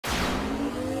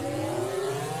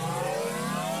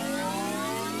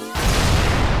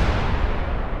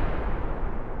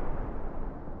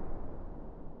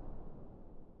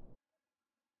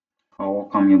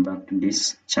welcome you back to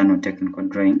this channel Technical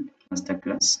Drawing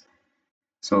Masterclass.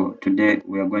 So today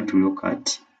we are going to look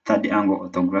at third angle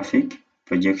orthographic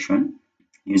projection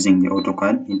using the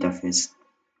AutoCAD interface.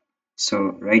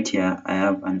 So right here I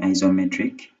have an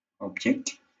isometric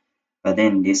object, but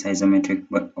then this isometric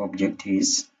object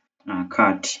is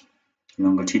cut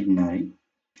longitudinally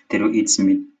through its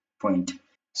midpoint.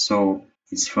 So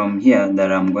it's from here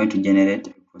that I'm going to generate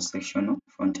a cross-sectional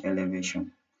front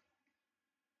elevation.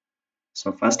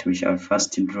 So first we shall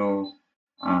draw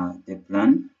the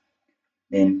plan,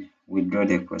 then we draw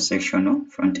the cross-sectional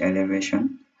front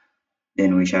elevation,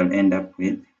 then we shall end up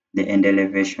with the end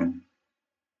elevation.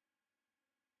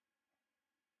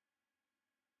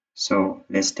 So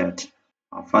let's start.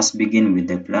 I'll first begin with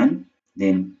the plan,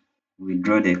 then we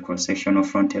draw the cross-sectional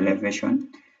front elevation,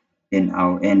 then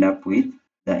I'll end up with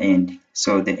the end.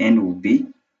 So the end will be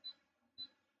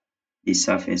this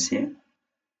surface here,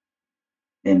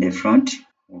 then the front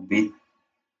will be,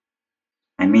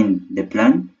 the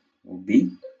plan will be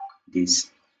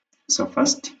this. So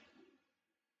first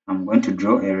I'm going to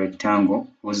draw a rectangle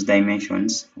whose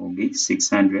dimensions will be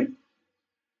 600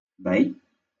 by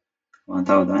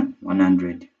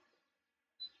 1100.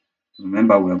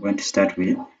 Remember, we are going to start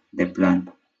with the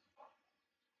plan.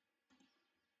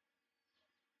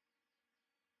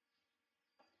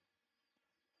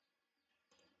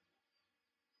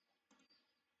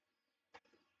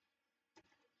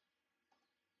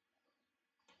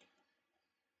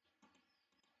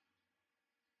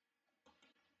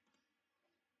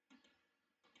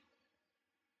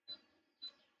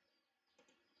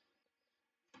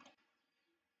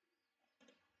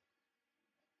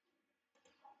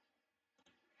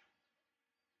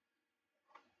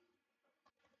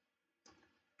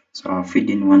 So I'll feed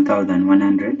in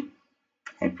 1100,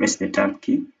 I press the tab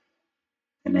key,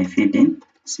 and I feed in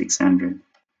 600.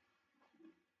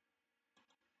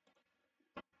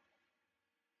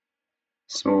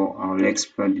 So I'll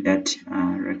explode that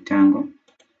rectangle.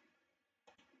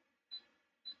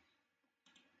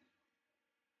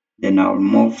 Then I'll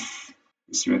move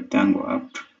this rectangle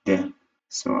up to there.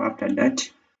 So after that,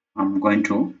 I'm going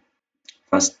to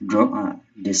first draw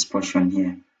this portion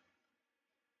here.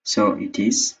 So it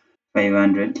is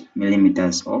 500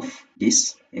 millimeters of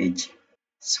this edge.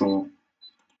 So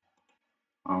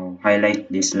I'll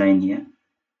highlight this line here.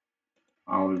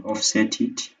 I'll offset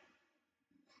it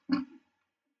at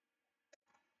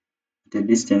a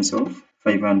distance of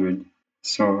 500.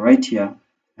 So right here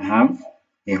I have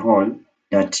a hole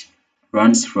that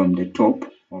runs from the top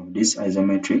of this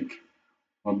isometric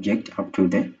object up to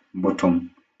the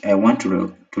bottom. I want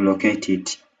to locate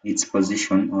its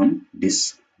position on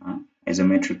this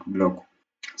isometric block.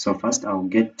 So first I'll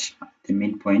get the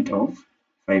midpoint of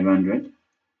 500,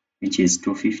 which is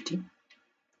 250.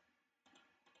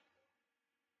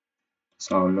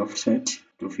 So I'll offset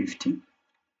 250.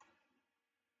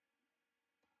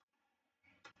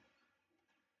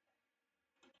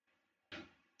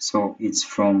 So it's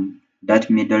from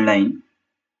that middle line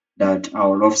that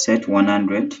I'll offset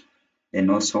 100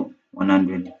 and also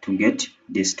 100 to get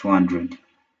this 200.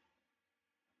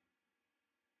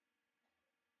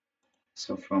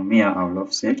 So from here I'll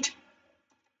offset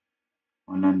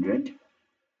 100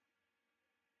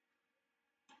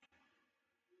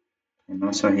 and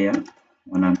also here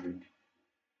 100.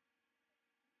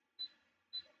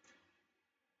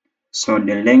 So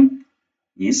the length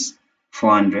is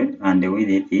 400 and the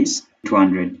width is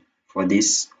 200 for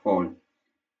this hole.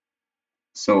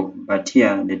 So but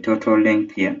here the total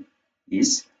length here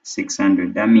is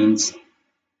 600. That means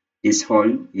this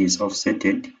hole is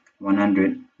offsetted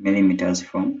 100 millimeters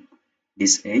from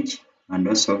this edge, and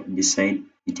also this side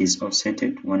it is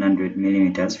offsetted 100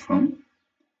 millimeters from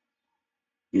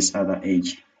this other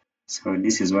edge. So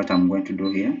this is what I'm going to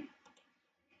do here.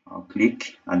 I'll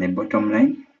click at the bottom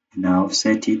line and I'll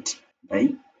offset it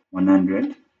by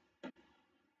 100.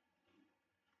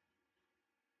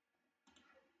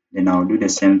 Then I'll do the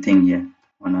same thing here,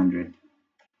 100.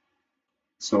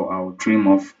 So I'll trim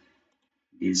off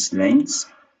these lines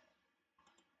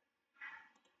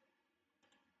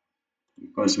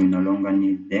because we no longer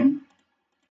need them.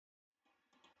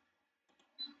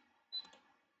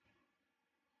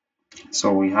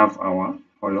 So we have our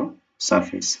hollow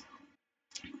surface.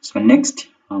 So next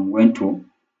I'm going to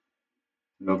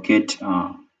locate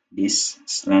this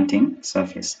slanting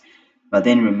surface. But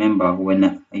then remember,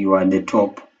 when you are at the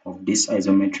top of this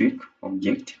isometric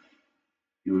object,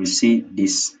 you will see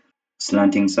this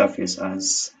slanting surface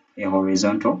as a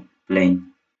horizontal plane.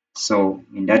 So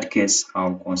in that case,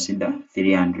 I'll consider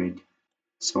 300.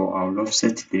 So I'll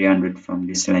offset 300 from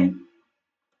this line.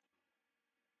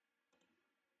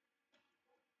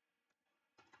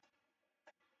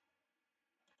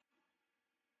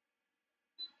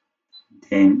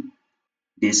 then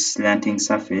this slanting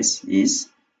surface is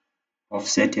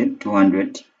offsetted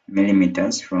 200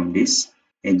 millimeters from this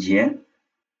edge here.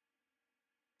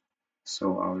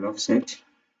 So I'll offset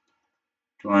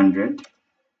 200,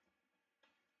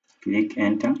 click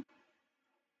enter, and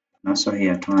also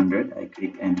here 200, I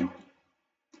click enter.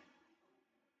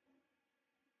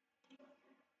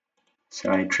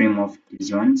 So I trim off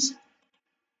these ones.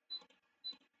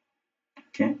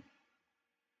 Okay.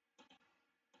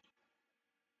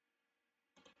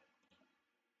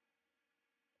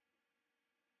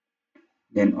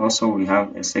 Then also we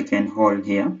have a second hole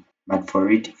here, but for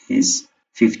it is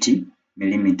 50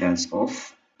 millimeters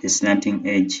of the slanting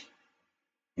edge.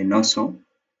 And also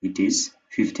it is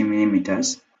 50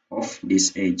 millimeters of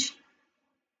this edge.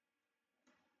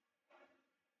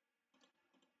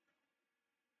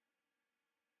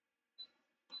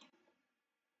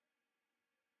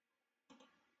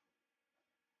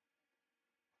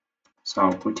 So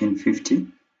I'll put in 50.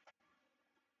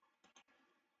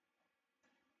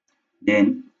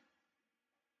 Then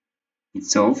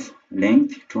it's of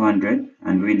length 200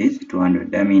 and width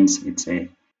 200. That means it's a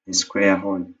square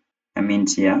hole. That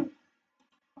means here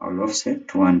I'll offset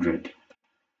 200.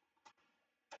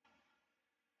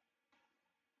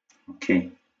 Okay.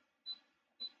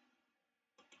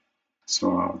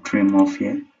 So I'll trim off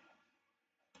here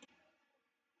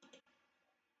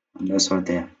and also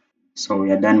there. So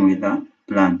we are done with the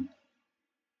plan.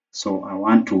 So I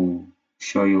want to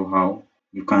show you how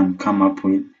you can come up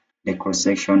with the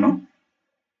cross-sectional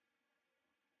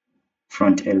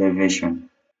front elevation.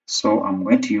 So I'm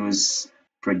going to use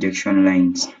projection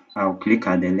lines. I'll click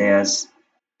at the layers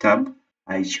tab.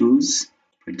 I choose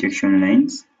projection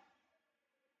lines.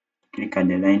 Click at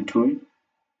the line tool.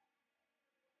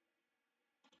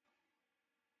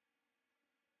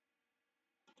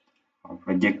 I'll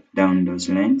project down those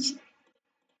lines.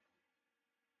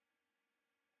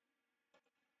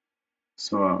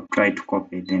 So I'll try to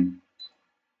copy them.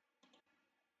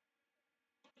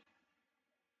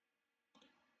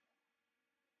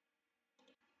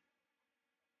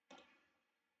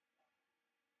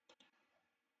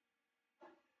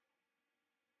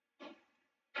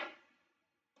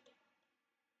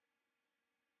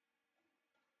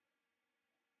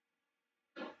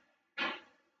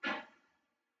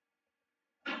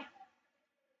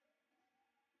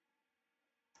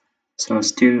 So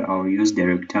still I'll use the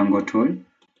rectangle tool.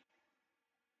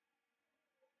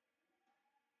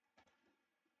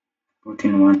 Put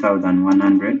in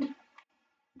 1100.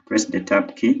 Press the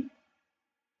tab key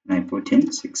and I put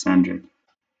in 600.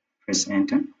 Press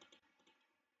enter.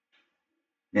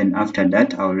 Then after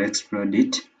that I'll explode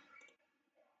it.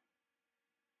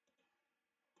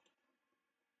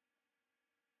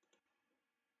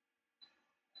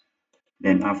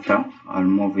 Then after I'll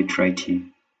move it right here.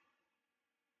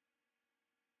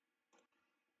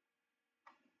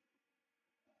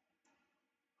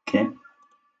 Okay.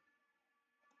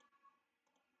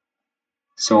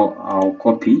 So I'll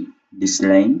copy this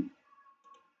line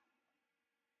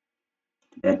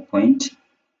to that point,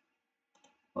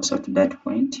 also to that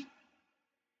point,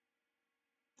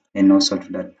 and also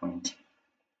to that point.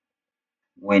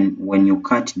 When you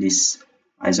cut this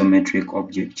isometric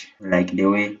object, like the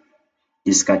way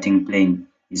this cutting plane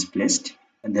is placed,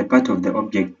 the part of the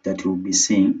object that you'll be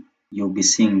seeing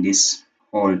this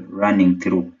hole running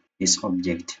through this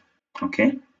object.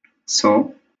 Okay,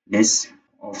 so let's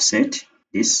offset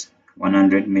this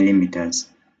 100 millimeters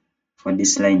for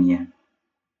this line here.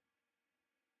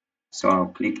 So I'll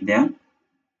click there,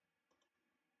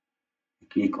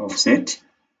 click offset,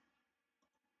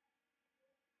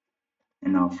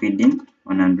 and I'll feed in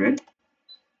 100.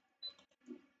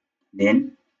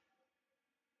 Then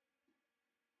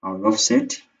I'll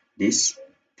offset this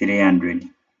 300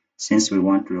 since we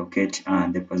want to locate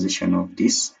the position of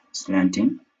this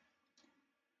slanting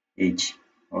edge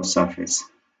or surface.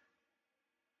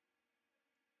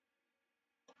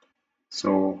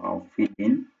 So I'll feed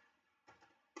in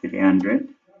 300.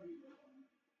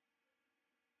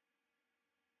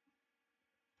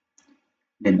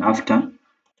 Then after,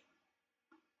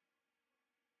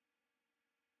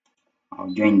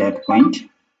 I'll join that point to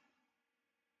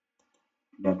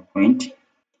that point.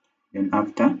 Then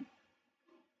after,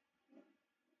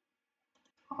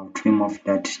 I'll trim off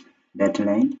that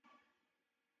line.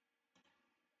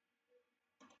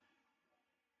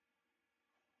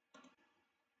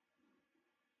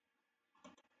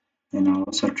 Then I'll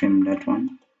also trim that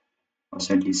one,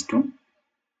 also these two.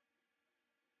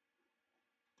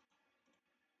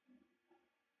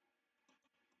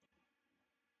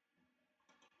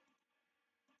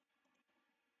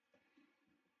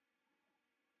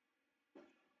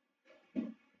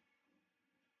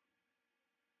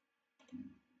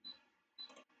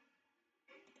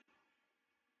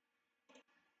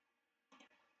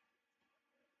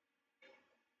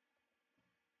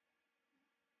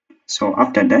 So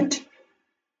after that,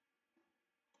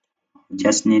 we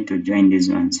just need to join these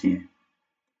ones here.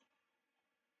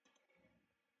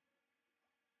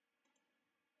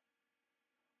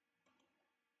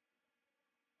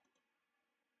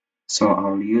 So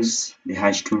I'll use the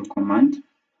hash tool command,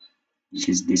 which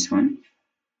is this one,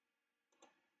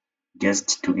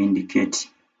 just to indicate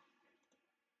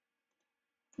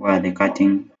where the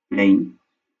cutting plane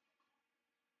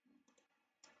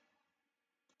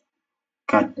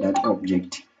cut that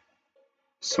object.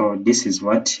 So this is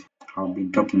what I've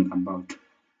been talking about.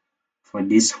 For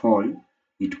this hole,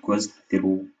 it goes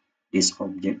through this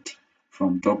object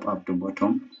from top up to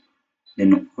bottom.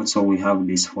 Then also we have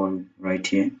this hole right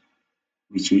here,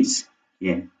 which is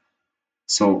here.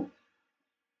 So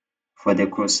for the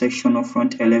cross-sectional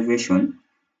front elevation,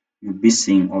 you'll be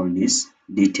seeing all these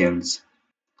details.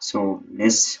 So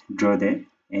let's draw the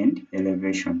end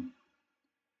elevation.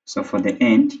 So for the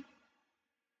end,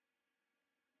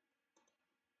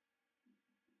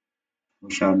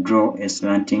 we shall draw a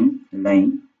slanting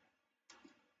line,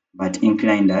 but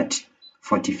inclined at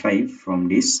 45 from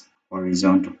this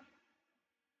horizontal.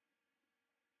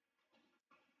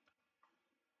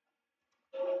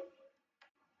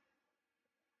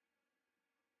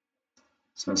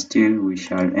 So still we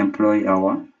shall employ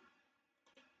our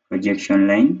projection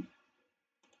line.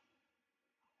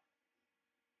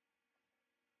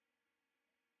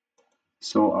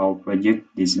 So I'll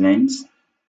project these lines.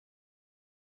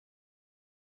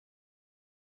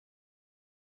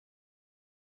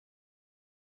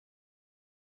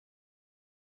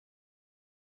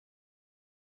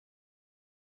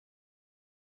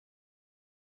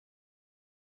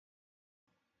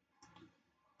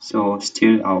 So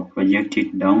still I'll project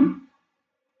it down,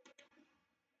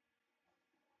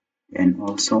 and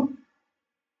also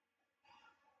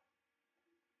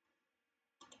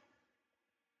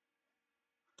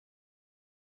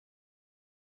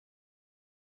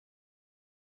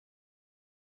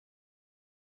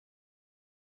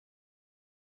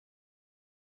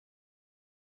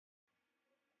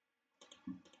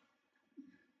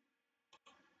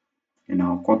and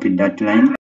I'll copy that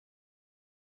line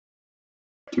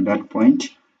to that point,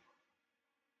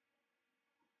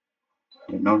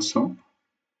 then also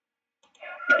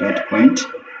to that point,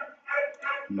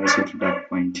 and also to that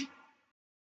point.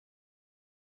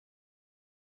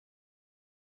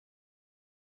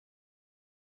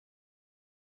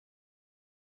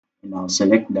 And I'll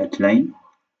select that line.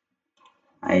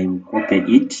 I will copy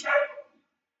it,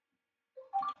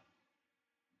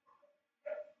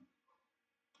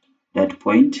 that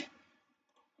point,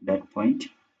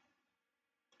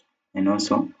 and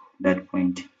also that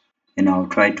point. And I'll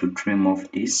try to trim off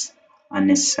this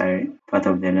unnecessary part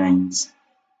of the lines.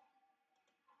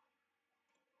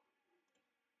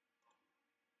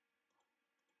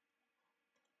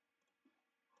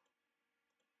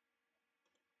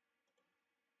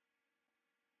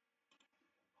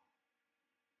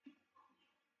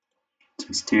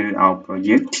 So still I'll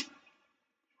project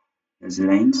those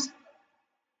lines.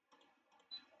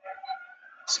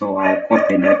 So I'll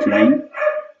copy that line,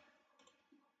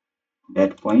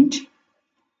 that point,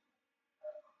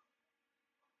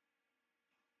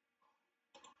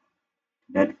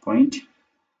 that point.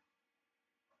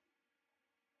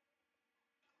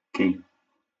 Okay.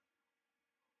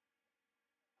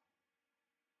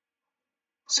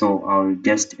 So I'll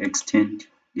just extend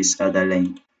this other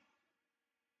line.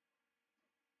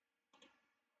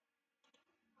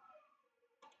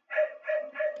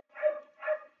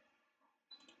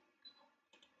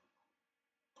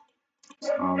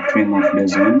 So I'll trim off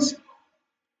those ones.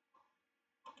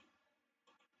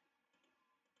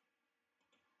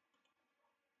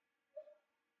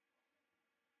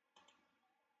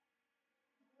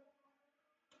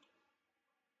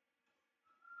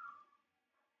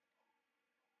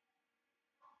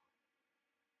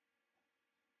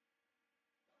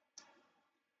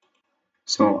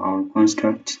 So I'll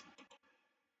construct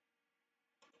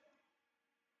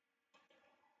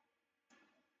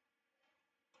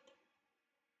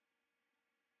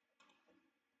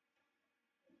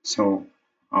so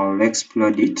I'll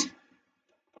explode it.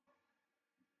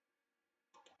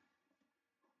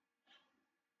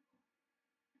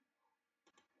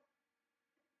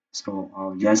 So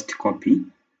I'll just copy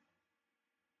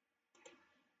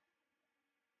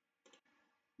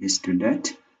this to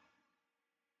that.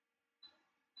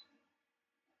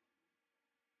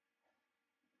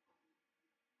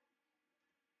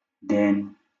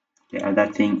 Then the other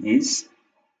thing is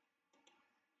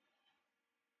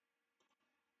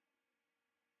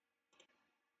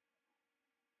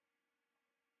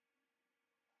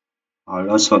I'll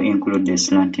also include the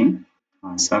slanting.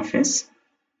 surface.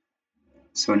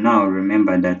 So now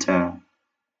remember that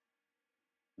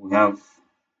we have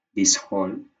this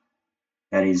hole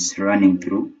that is running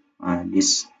through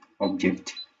this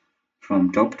object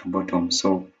from top to bottom.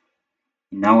 So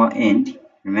in our end,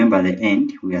 remember the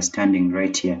end, we are standing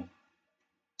right here.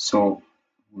 So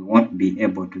we won't be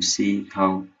able to see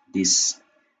how this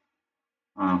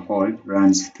hole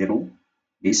runs through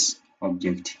this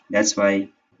object. That's why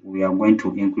we are going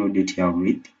to include it here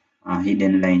with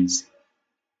hidden lines.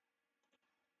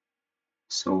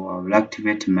 So I will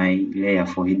activate my layer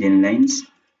for hidden lines.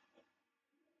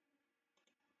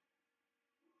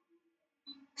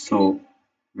 So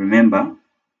remember,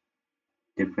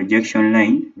 the projection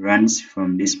line runs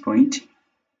from this point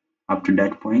up to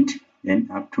that point, then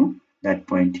up to that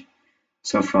point.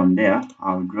 So from there,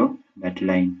 I'll draw that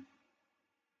line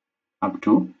up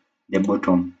to the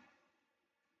bottom.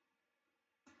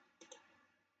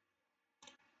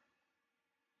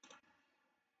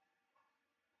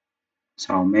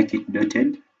 So I'll make it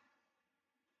dotted.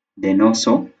 Then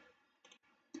also,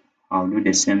 I'll do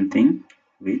the same thing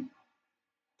with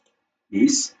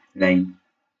this line.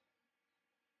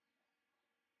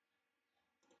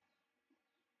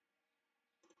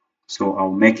 So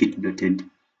I'll make it dotted.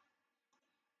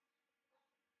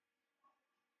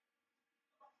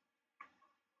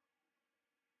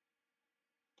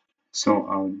 So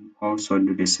I'll also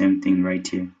do the same thing right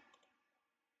here.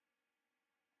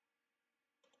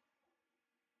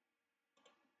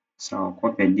 So I'll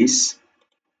copy this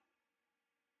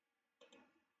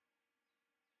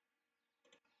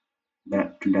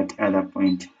to that other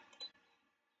point.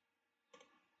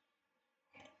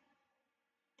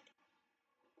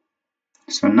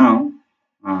 So now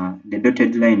the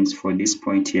dotted lines for this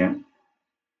point here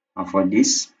are for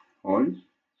this hole,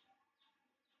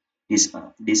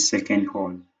 this second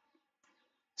hole.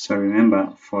 So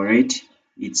remember, for it,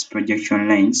 its projection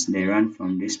lines, they run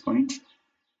from this point.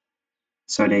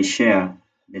 So they share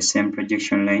the same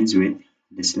projection lines with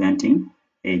the slanting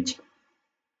edge.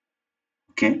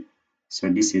 Okay, so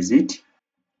this is it.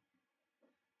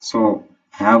 So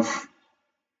I have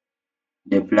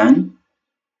the plan,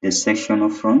 the sectional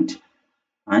front,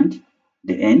 and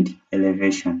the end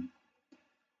elevation.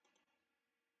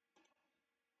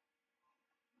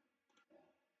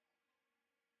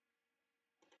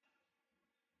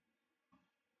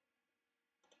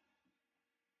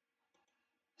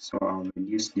 So I'll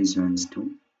reduce these ones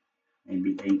to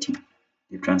maybe 80,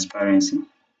 the transparency,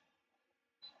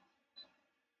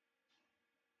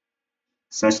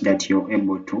 such that you're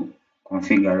able to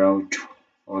configure out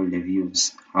all the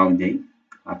views, how they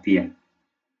appear.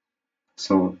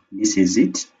 So this is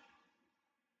it.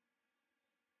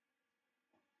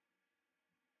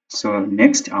 So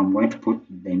next I'm going to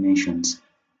put dimensions.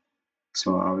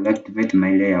 So I will activate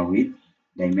my layer with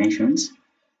dimensions.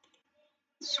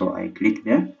 So I click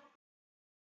there.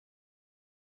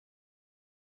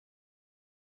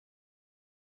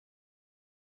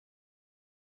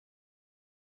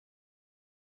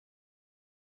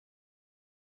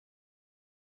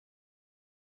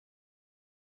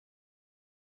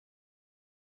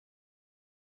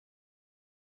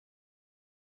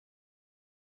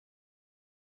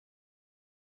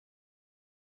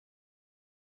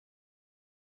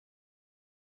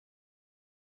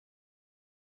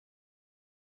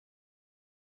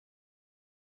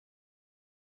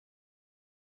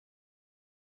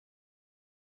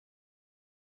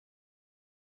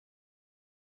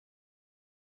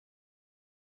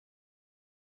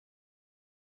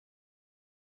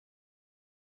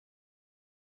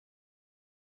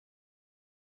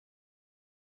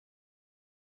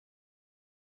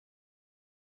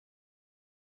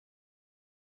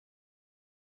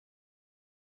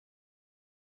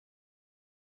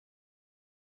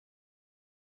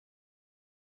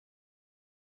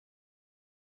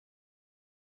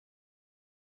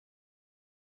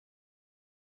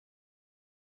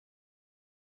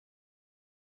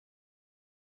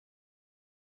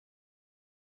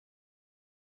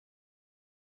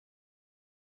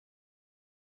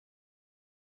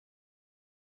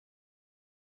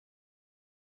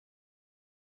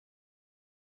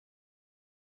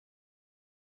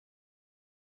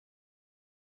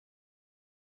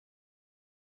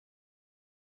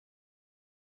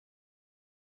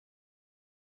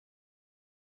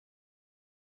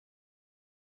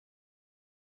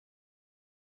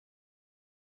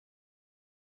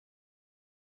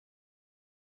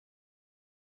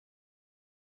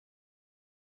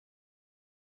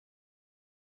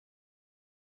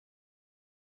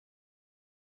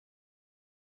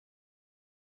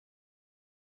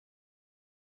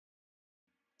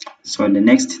 So the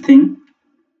next thing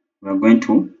We are going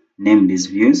to name these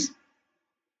views.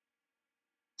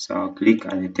 So I'll click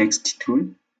at the text tool.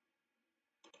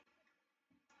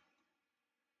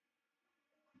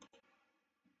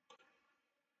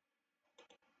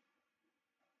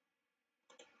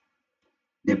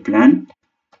 The plan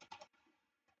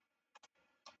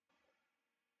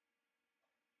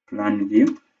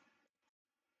view.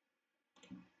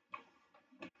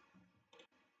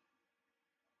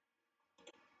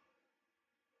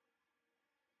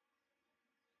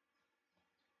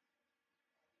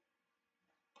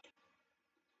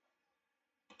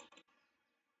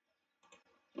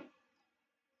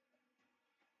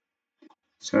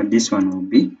 So this one will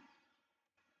be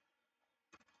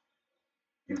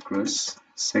the cross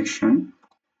section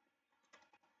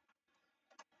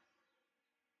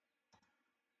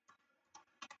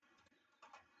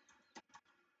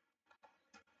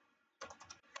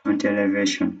front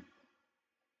elevation.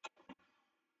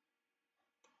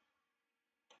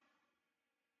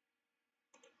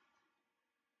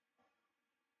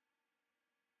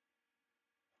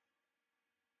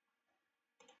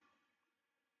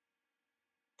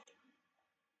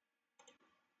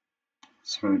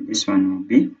 So this one will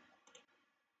be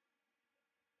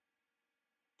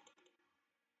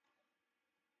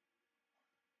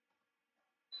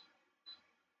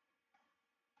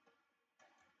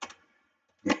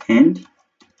the end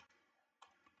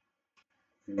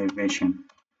elevation.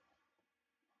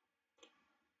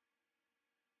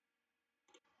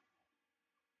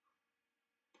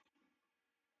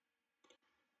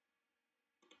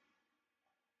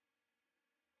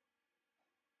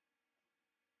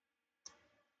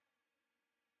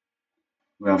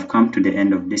 We have come to the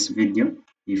end of this video.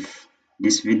 If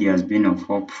this video has been of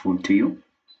helpful to you,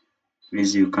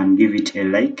 please you can give it a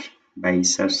like by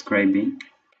subscribing,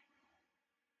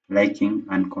 liking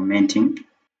and commenting.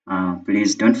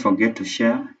 Please don't forget to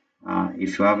share.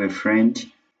 If you have a friend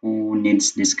who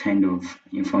needs this kind of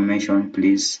information,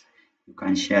 please you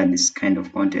can share this kind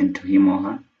of content to him or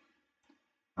her.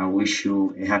 I wish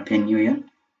you a happy new year.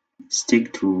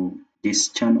 Stick to this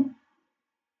channel.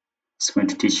 It's going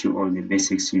to teach you all the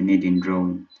basics you need in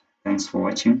drawing. Thanks for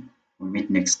watching. We'll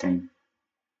meet next time.